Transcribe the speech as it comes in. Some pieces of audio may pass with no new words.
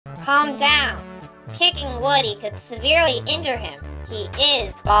Calm down. Kicking Woody could severely injure him. He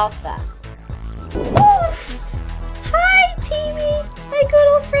is balsa. Woof! Hi, Timmy, my good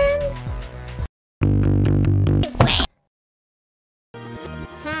old friend.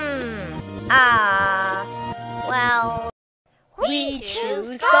 Well, we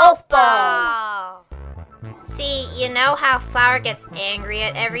choose golf ball. See, you know how Flower gets angry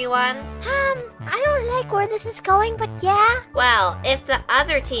at everyone? I don't like where this is going, but yeah. Well, if the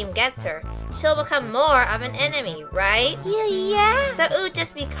other team gets her, she'll become more of an enemy, right? Yeah. So it would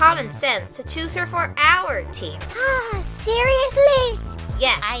just be common sense to choose her for our team. Seriously?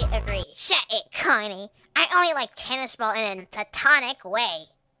 Yeah. I agree. Shut it, Connie. I only like tennis ball in a platonic way.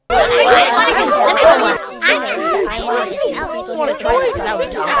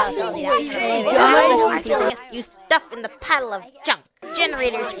 You stuff in the pile of junk.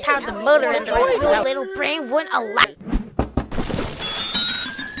 Generators power the motor and the little brain wouldn't allow.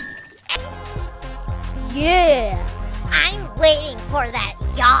 Yeah. I'm waiting for that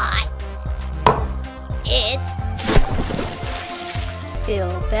yacht.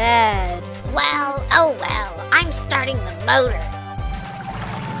 Feel bad. Well, oh well. I'm starting the motor.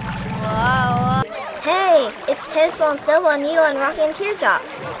 Whoa. Hey, it's Tennis Ball and Snowball, Needle, and Rocky and Teardrop.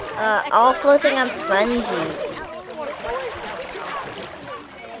 All floating on Spongy.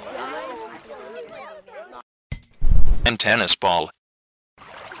 And Tennis Ball.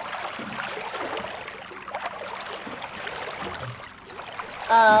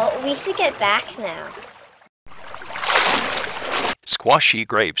 We should get back now. Squashy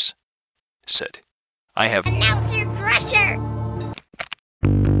Grapes. Sit. I have Announcer Crusher!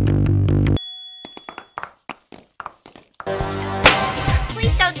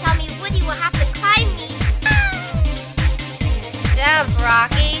 Please don't tell me Woody will have to climb me. Jump,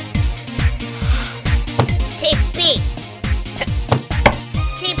 Rocky. TP!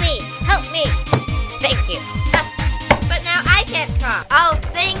 TP, help me. Thank you. But now I can't come. Oh,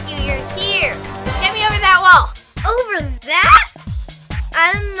 thank you, you're here. Get me over that wall. Over that?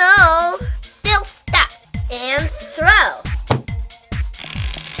 I don't know. Still stuck. And throw.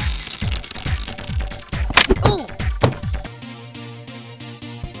 Ooh!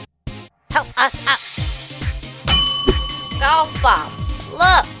 Help us up. Golf ball.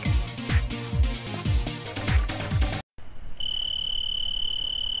 Look.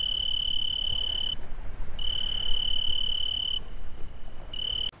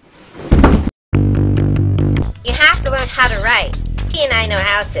 You have to learn how to write. He and I know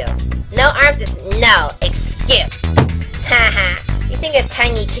how to. No arms is no excuse. Haha. You think a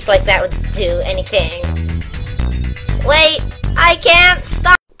tiny kick like that would do anything? Wait, I can't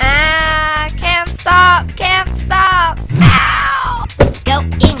stop. Can't stop. Ow! Go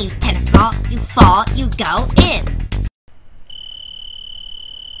in, you tennis ball. You fall, you go in.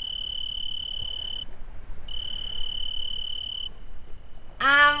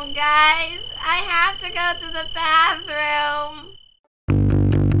 Guys, I have to go to the bathroom.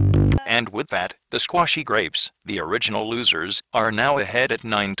 And with that, the Squashy Grapes, the original losers, are now ahead at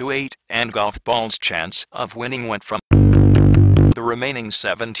 9-8, and Golf Ball's chance of winning went from. The remaining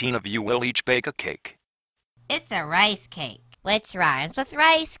 17 of you will each bake a cake. It's a rice cake, which rhymes with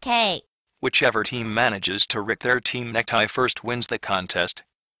rice cake. Whichever team manages to rip their team necktie first wins the contest.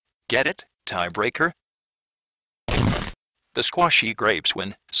 Get it? Tiebreaker? The Squashy Grapes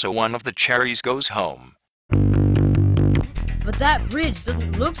win, so one of the cherries goes home. But that bridge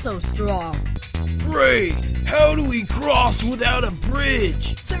doesn't look so strong. Great! How do we cross without a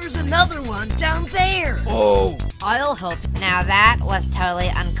bridge? There's another one down there. Oh! I'll help. Now that was totally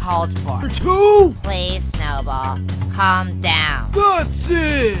uncalled for. Two? Please, Snowball, calm down. That's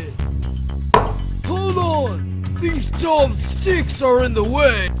it! Hold on! These dumb sticks are in the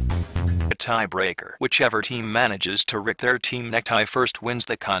way! A tiebreaker. Whichever team manages to rip their team necktie first wins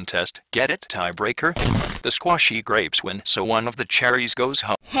the contest. Get it? Tiebreaker? The Squashy Grapes win, so one of the cherries goes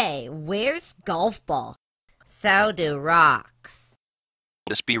home. Hey, where's Golf Ball? So do rocks.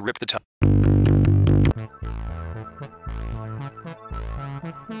 Just be ripped the top.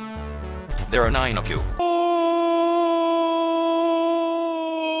 There are 9 of you.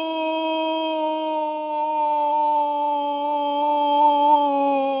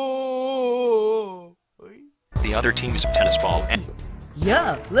 The other teams of Tennis Ball and...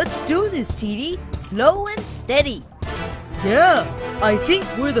 Yeah, let's do this, TD. Slow and steady. Yeah, I think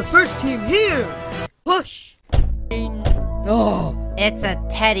we're the first team here. Push. Oh. It's a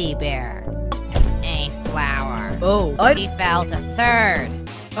teddy bear. A flower. Oh, He fell to third.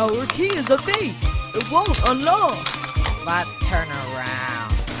 Our key is a fake. It won't unlock. Let's turn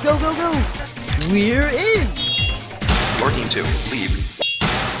around. Go, go, go. We're in. Your team 2, leave.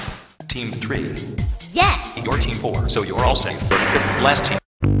 Team 3. Yes! You're Team 4, so you're all safe. For the 5th and last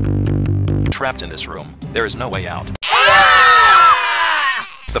team. Trapped in this room. There is no way out.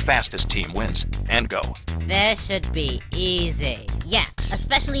 The fastest team wins, and go. This should be easy. Yeah,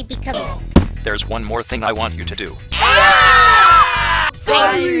 especially because... There's one more thing I want you to do.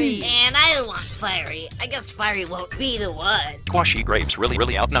 Fiery! And I don't want Fiery. I guess Fiery won't be the one. Squashy grapes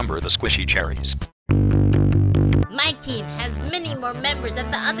really outnumber the squishy cherries. My team has many more members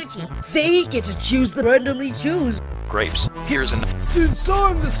than the other team. They get to choose the randomly choose. Grapes, here's an... Since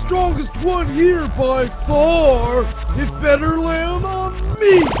I'm the strongest one here by far, it better land on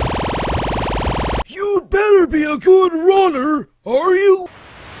me! You'd better be a good runner, are you?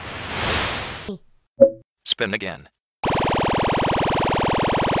 Spin again.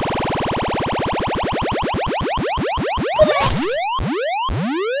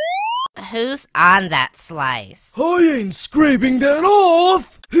 Who's on that slice? I ain't scraping that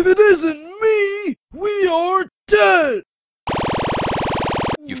off! If it isn't me, we are dead!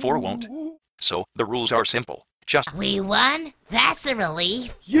 You 4 won't. So, the rules are simple. Just... We won? That's a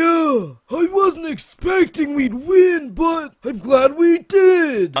relief. Yeah, I wasn't expecting we'd win, but I'm glad we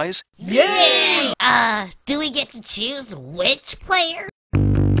did! Guys, Yay! Do we get to choose which player?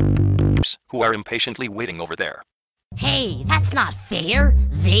 who are impatiently waiting over there. Hey, that's not fair.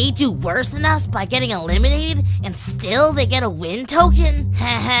 They do worse than us by getting eliminated, and still they get a win token?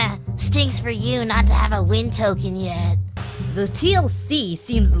 Haha, stinks for you not to have a win token yet. The TLC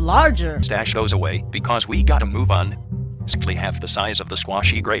seems larger. Stash those away, because we gotta move on. Exactly half the size of the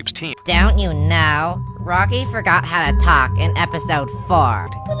Squashy Grapes team. Don't you know? Rocky forgot how to talk in episode 4.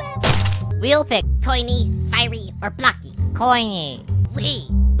 We'll pick Coiny, Fiery, or Blocky. Coiny. Wait,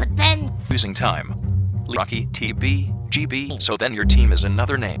 but then... Losing time. Rocky, TB, GB, so then your team is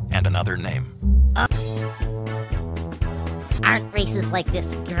another name, and another name. Aren't races like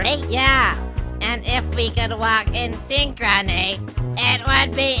this great? Yeah, and if we could walk in synchrony, it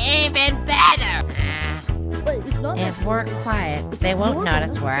would be even better. If we're quiet, they won't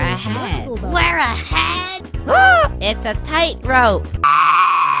notice we're ahead. We're ahead? It's a tightrope.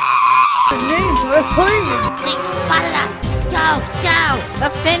 The names are hiding. They've spotted us. Go, go, the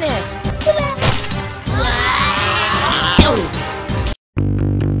finish.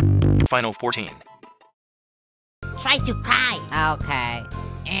 Final 14. Try to cry. Okay.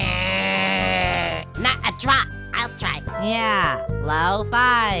 Not a drop. I'll try. Yeah, low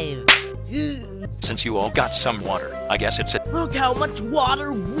 5. Since you all got some water, I guess it's a... Look how much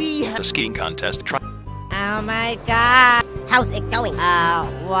water we have. The skiing contest. Try... Oh my god. How's it going?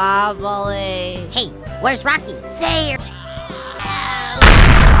 Wobbly. Hey, where's Rocky? There.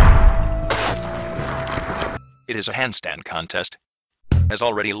 It is a handstand contest. Has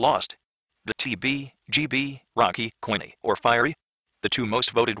already lost. The TB, GB, Rocky, Coiny, or Fiery, the 2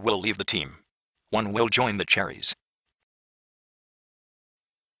 most voted will leave the team. 1 will join the cherries.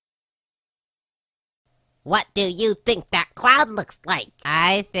 What do you think that cloud looks like?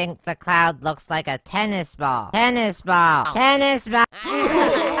 I think the cloud looks like a tennis ball. Tennis ball. Tennis ball.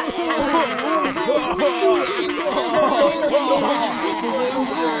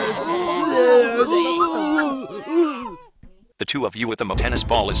 The 2 of you with the tennis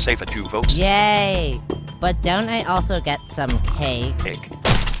ball is safe at 2 votes. Yay! But don't I also get some cake? Cake.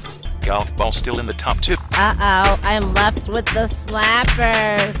 Golf ball still in the top 2. Uh-oh, I'm left with the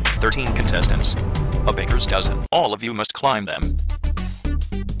slappers. 13 contestants. A baker's dozen. All of you must climb them.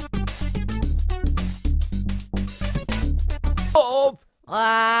 Oh.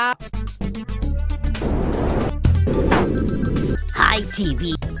 Hi,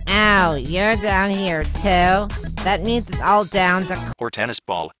 TB. Ow, you're down here too? That means it's all down to... Or tennis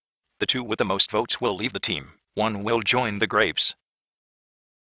ball. The 2 with the most votes will leave the team. 1 will join the grapes.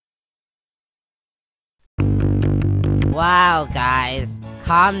 Wow, guys.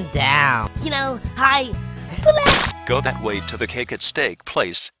 Calm down. You know, hi. Go that way to the cake at stake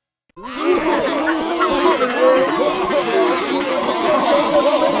place.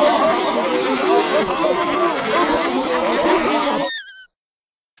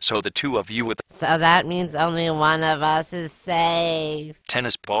 So the 2 of you with So that means only one of us is safe.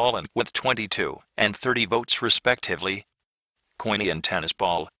 tennis ball and with 22 and 30 votes respectively. Coiny and tennis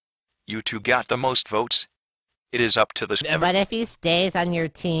ball. You 2 got the most votes. It is up to the... But if he stays on your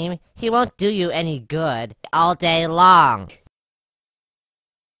team, he won't do you any good all day long.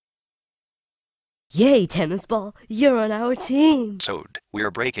 Yay, tennis ball. You're on our team. So,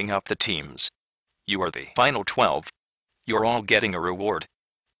 we're breaking up the teams. You are the final 12. You're all getting a reward.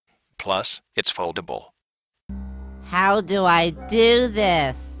 Plus, it's foldable. How do I do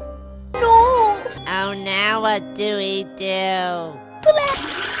this? No! Oh, now what do we do?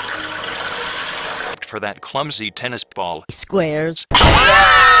 for that clumsy tennis ball. Squares.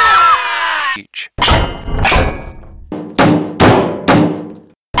 Each.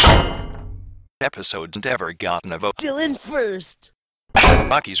 Episodes never gotten a vote. Dylan first.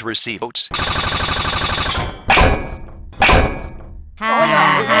 Rockies receive votes.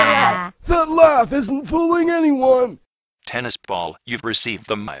 Ha. That laugh isn't fooling anyone. Tennis ball, you've received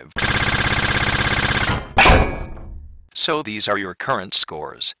the 5. So these are your current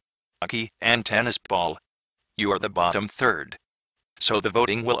scores. Rocky and tennis ball, you are the bottom third. So the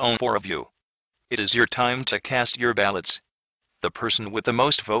voting will own 4 of you. It is your time to cast your ballots. The person with the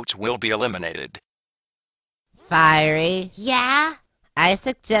most votes will be eliminated. Fiery, Yeah? I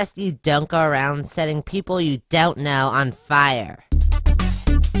suggest you don't go around setting people you don't know on fire.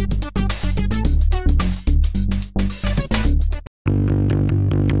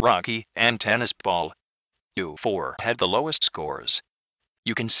 Rocky and tennis ball, you 4 had the lowest scores.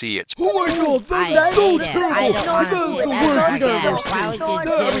 You can see it. Oh my god, that I is so hate it. terrible! I don't want That to is do the it worst ever thing I've again. ever Why seen. would you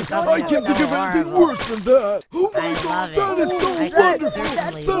That do is, something I can't so think of anything horrible? worse than that. Oh my I god, love that it. is so I wonderful!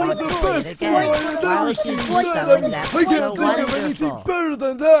 certainly That is won't the do it best thing again. I have Why ever would seen. you do something that's I can't so think of anything wonderful? better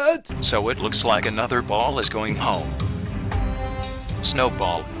than that. So it looks like another ball is going home.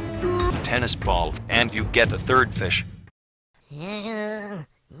 Snowball, tennis ball, and you get the third fish.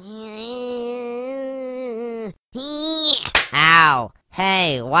 Ow.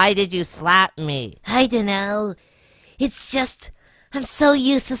 Hey, why did you slap me? I don't know. It's just, I'm so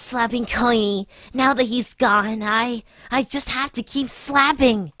used to slapping Coiny. Now that he's gone, I just have to keep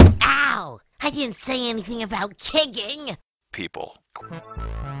slapping. Ow! I didn't say anything about kicking. People.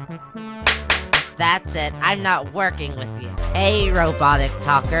 That's it. I'm not working with you. Hey, robotic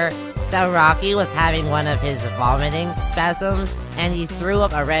talker. So Rocky was having one of his vomiting spasms, and he threw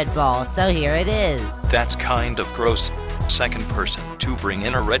up a red ball, so here it is. That's kind of gross. Second person to bring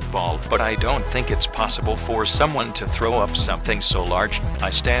in a red ball, but I don't think it's possible for someone to throw up something so large. I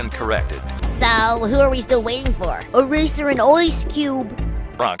stand corrected. So, who are we still waiting for? Eraser and ice cube.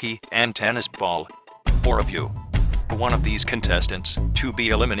 Rocky and tennis ball. 4 of you. One of these contestants to be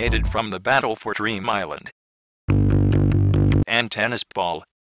eliminated from the battle for Dream Island. And tennis ball.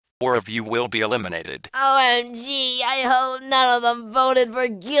 4 of you will be eliminated. OMG, I hope none of them voted for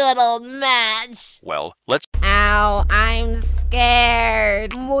good old match. Well, let's. Ow, I'm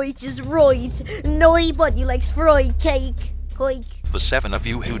scared. Moich is right. Nobody likes fried cake. Cake. The 7 of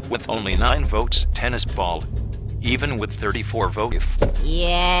you who with only 9 votes, tennis ball. Even with 34 votes.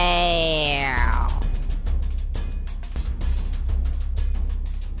 Yeah.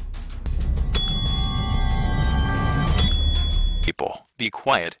 People, be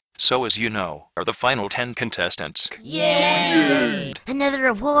quiet. So as you know, are the final 10 contestants. Yay! Another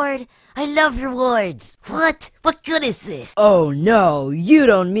award. I love rewards. What? What good is this? Oh no, you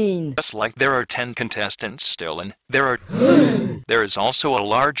don't mean... Just like there are 10 contestants still, and there is also a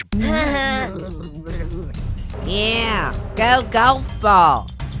large Yeah, go golf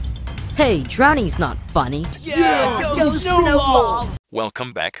ball. Hey, drowning's not funny. Yeah, go Snowball!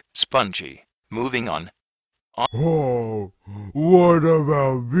 Welcome back, Spongy. Moving on. Oh, what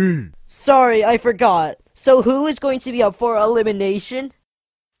about me? Sorry, I forgot. So who is going to be up for elimination?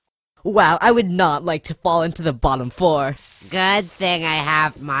 Wow, I would not like to fall into the bottom 4. Good thing I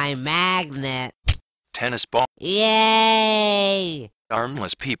have my magnet. Tennis ball. Yay!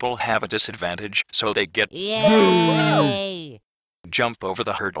 Armless people have a disadvantage, so they get Yay! jump over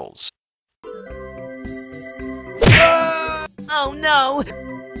the hurdles. Oh no!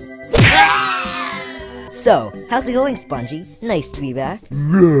 So, how's it going, Spongy? Nice to be back.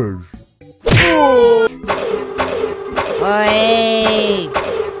 Yes. Oi!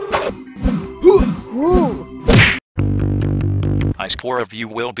 I 4 of you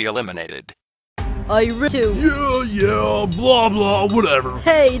will be eliminated. Too. Yeah, blah blah, whatever.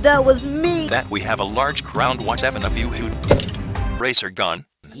 Hey, that was me! That we have a large crowd. 7 of you who racer gun.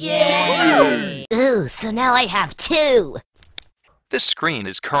 Yay! Ooh, so now I have 2. This screen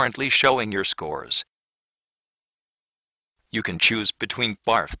is currently showing your scores. You can choose between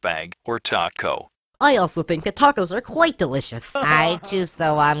barf bag or taco. I also think that tacos are quite delicious. I choose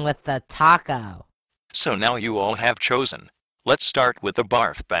the one with the taco. So now you all have chosen. Let's start with the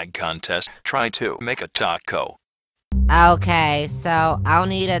barf bag contest. Try to make a taco. Okay, so I'll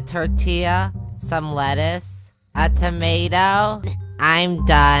need a tortilla, some lettuce, a tomato. I'm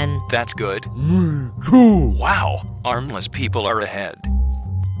done. That's good. Me too. Wow, armless people are ahead.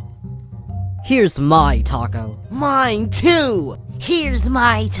 Here's my taco. Mine too! Here's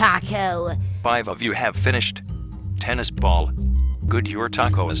my taco! 5 of you have finished. Tennis ball. Good your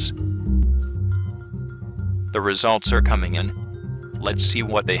tacos. The results are coming in. Let's see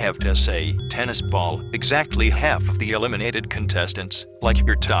what they have to say. Tennis ball, exactly half of the eliminated contestants, like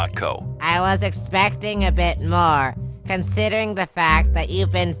your taco. I was expecting a bit more, considering the fact that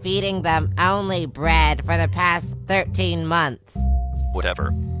you've been feeding them only bread for the past 13 months.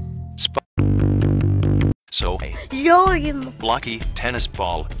 Whatever. So, hey, Yoim. Blocky, Tennis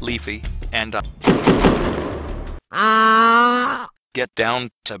Ball, Leafy, and get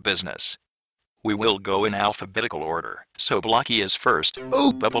down to business. We will go in alphabetical order. So Blocky is first.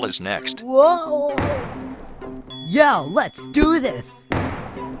 Oh. Bubble is next. Whoa! Yeah, let's do this!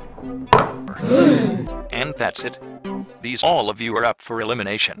 And that's it. These all of you are up for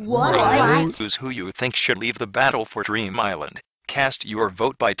elimination. What? Choose who you think should leave the battle for Dream Island. Cast your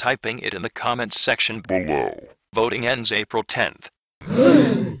vote by typing it in the comments section below. Voting ends April 10th.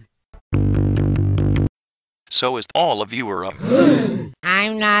 So is all of you are up.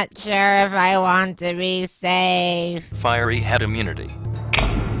 I'm not sure if I want to be safe. Fiery had immunity.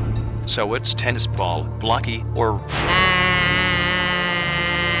 So it's Tennis Ball, Blocky, or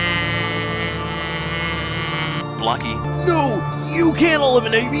Blocky. No, you can't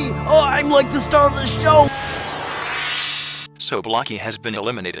eliminate me. Oh, I'm like the star of the show. So Blocky has been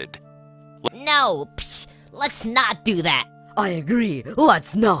eliminated. No, psh, let's not do that. I agree,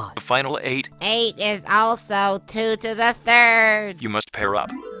 let's not. The final 8, 8 is also 2 to the 3rd. you must pair up.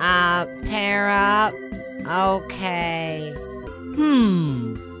 Pair up? Okay.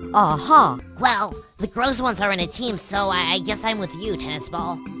 Aha. Well, the gross ones are in a team, so I guess I'm with you, Tennis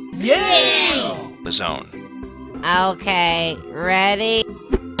Ball. The zone. Okay, ready?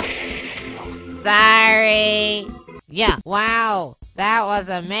 Sorry. Yeah, wow, that was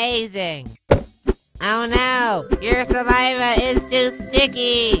amazing. Oh no, your saliva is too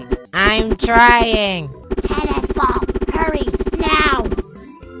sticky. I'm trying. Tennis ball, hurry, now!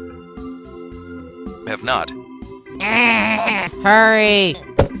 Have not. Hurry.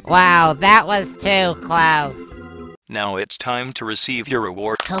 Wow, that was too close. Now it's time to receive your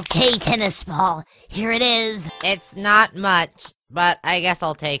reward. Okay, Tennis Ball, here it is. It's not much, but I guess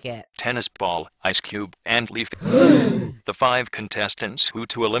I'll take it. Tennis Ball, Ice Cube, and Leafy. The 5 contestants who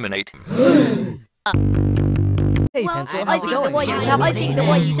to eliminate. Hey, Well, Pencil, I how's it think going? I think the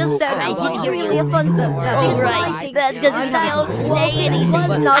what you just said I was didn't hear really you. a fun zone. That's right. That's because you don't say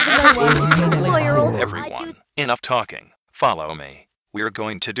anything. Not the 4-year-old. Everyone, enough talking. Follow me. We're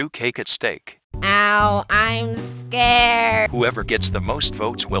going to do cake at stake. Ow, I'm scared. Whoever gets the most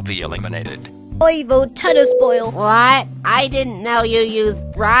votes will be eliminated. I vote tennis ball. What? I didn't know you used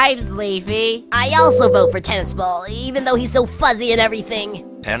bribes, Leafy. I also vote for Tennis Ball, even though he's so fuzzy and everything.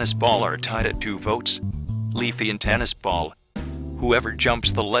 Tennis Ball are tied at 2 votes. Leafy and Tennis Ball. Whoever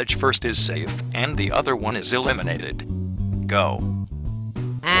jumps the ledge first is safe, and the other one is eliminated. Go.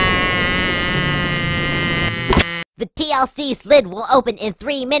 The TLC's lid will open in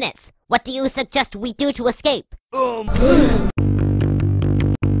 3 minutes. What do you suggest we do to escape?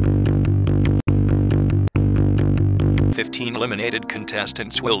 15 eliminated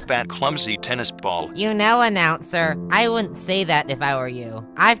contestants will bat clumsy tennis ball. You know, announcer, I wouldn't say that if I were you.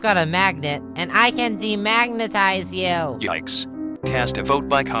 I've got a magnet, and I can demagnetize you. Yikes. Cast a vote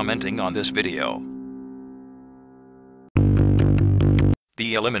by commenting on this video.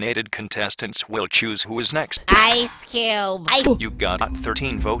 The eliminated contestants will choose who is next. Ice Cube. You got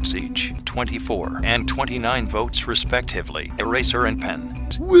 13 votes each, 24 and 29 votes respectively. Eraser and pen.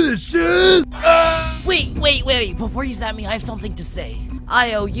 Wishes! Wait, before you zap me, I have something to say.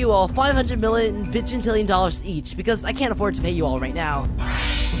 I owe you all $500 million $500 each because I can't afford to pay you all right now.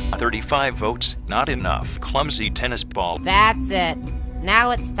 35 votes, not enough. Clumsy tennis ball. That's it.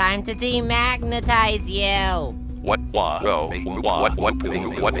 Now it's time to demagnetize you. What?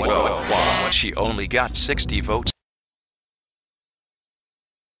 She only got 60 votes.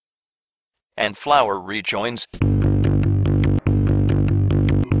 And Flower rejoins.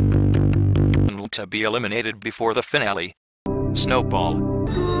 To be eliminated before the finale. Snowball.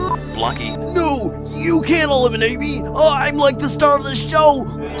 Blocky. No, you can't eliminate me. Oh, I'm like the star of the show.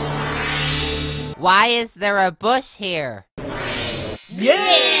 Why is there a bush here?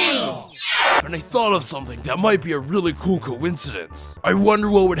 Yeah! And I thought of something that might be a really cool coincidence. I wonder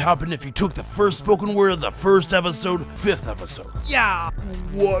what would happen if you took the first spoken word of the first episode, 5th episode. Yeah!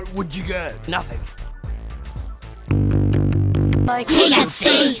 What would you get? Nothing. Cake and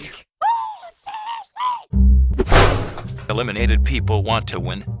steak! Eliminated people want to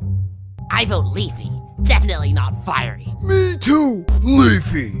win. I vote Leafy. Definitely not Fiery. Me too!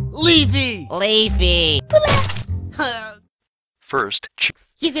 Leafy! Leafy! Leafy. First,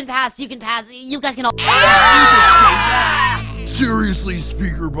 You can pass, you guys can all— Seriously,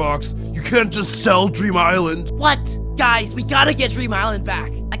 Speaker Box, you can't just sell Dream Island. What? Guys, we gotta get Dream Island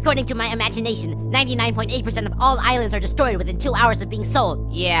back. According to my imagination, 99.8% of all islands are destroyed within 2 hours of being sold.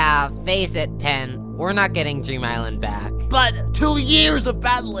 Yeah, face it, Pen. We're not getting Dream Island back. But 2 years of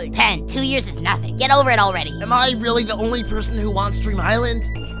battling. Pen, 2 years is nothing. Get over it already. Am I really the only person who wants Dream Island?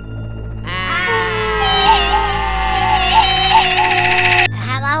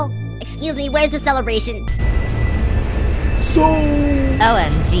 Hello? Excuse me, where's the celebration? So...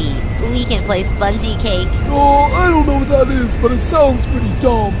 OMG, we can play spongy cake. Oh, I don't know what that is, but it sounds pretty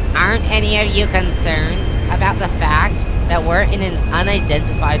dumb. Aren't any of you concerned about the fact that we're in an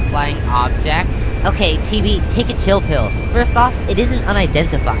unidentified flying object? Okay, TB, take a chill pill. First off, it isn't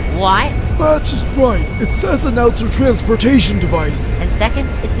unidentified. What? That's just right. It says announcer transportation device. And second,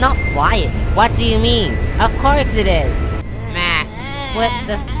 it's not flying. What do you mean? Of course it is. Max, flip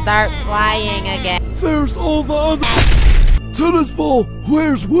the start flying again. There's all the other... Tennis ball,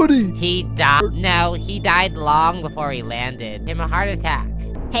 where's Woody? He died. No, he died long before he landed. Him a heart attack.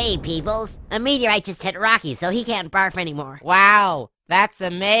 Hey, peoples. A meteorite just hit Rocky, so he can't barf anymore. Wow, that's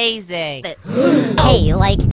amazing. Hey, like,